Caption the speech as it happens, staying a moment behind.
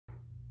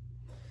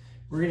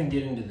We're gonna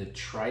get into the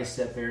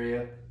tricep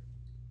area.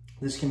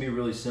 This can be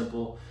really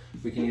simple.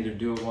 We can either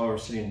do it while we're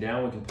sitting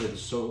down. We can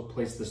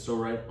place the Pso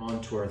Rite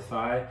onto our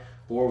thigh,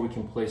 or we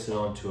can place it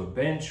onto a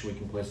bench. We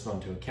can place it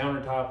onto a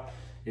countertop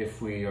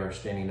if we are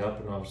standing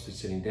up and obviously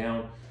sitting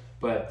down.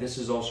 But this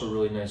is also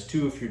really nice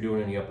too if you're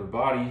doing any upper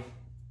body,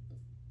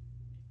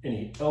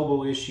 any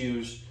elbow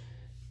issues.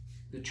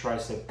 The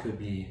tricep could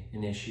be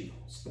an issue.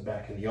 It's the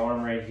back of the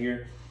arm right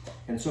here.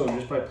 And so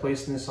just by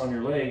placing this on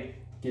your leg,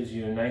 gives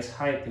you a nice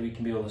height that we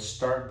can be able to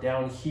start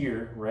down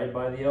here, right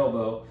by the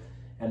elbow,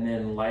 and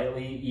then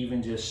lightly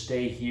even just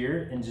stay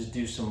here and just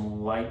do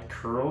some light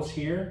curls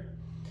here,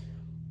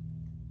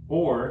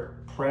 or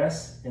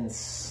press and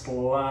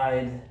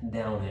slide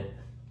down it,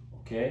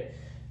 okay?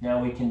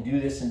 Now we can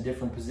do this in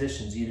different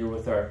positions, either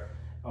with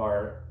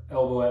our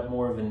elbow at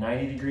more of a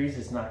 90 degrees,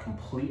 it's not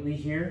completely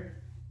here,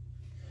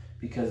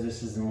 because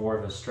this is more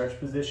of a stretch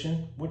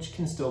position, which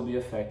can still be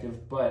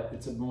effective, but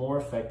it's more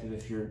effective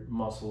if your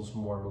muscle's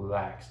more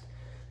relaxed.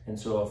 And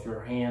so if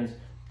your hands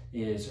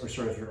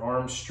if your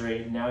arm's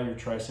straight, now your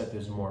tricep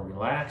is more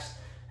relaxed,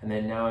 and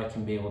then now I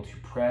can be able to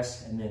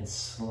press and then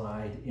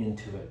slide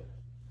into it,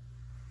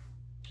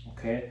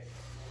 okay?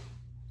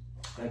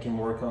 I can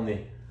work on the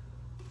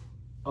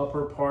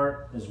upper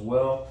part as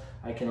well.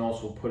 I can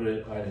also put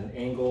it at an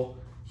angle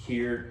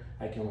here.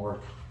 I can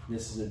work,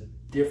 this is a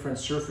different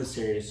surface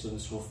area, so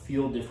this will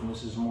feel different.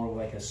 This is more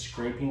like a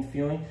scraping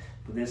feeling,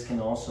 but this can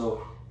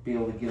also be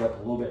able to get up a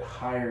little bit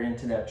higher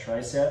into that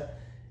tricep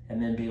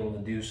and then be able to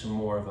do some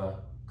more of a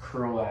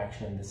curl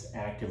action, this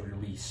active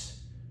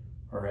release,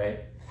 all right?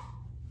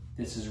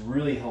 This is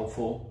really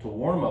helpful to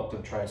warm up the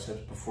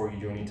triceps before you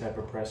do any type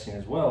of pressing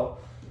as well.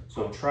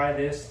 So try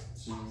this.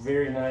 This is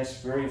very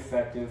nice, very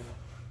effective.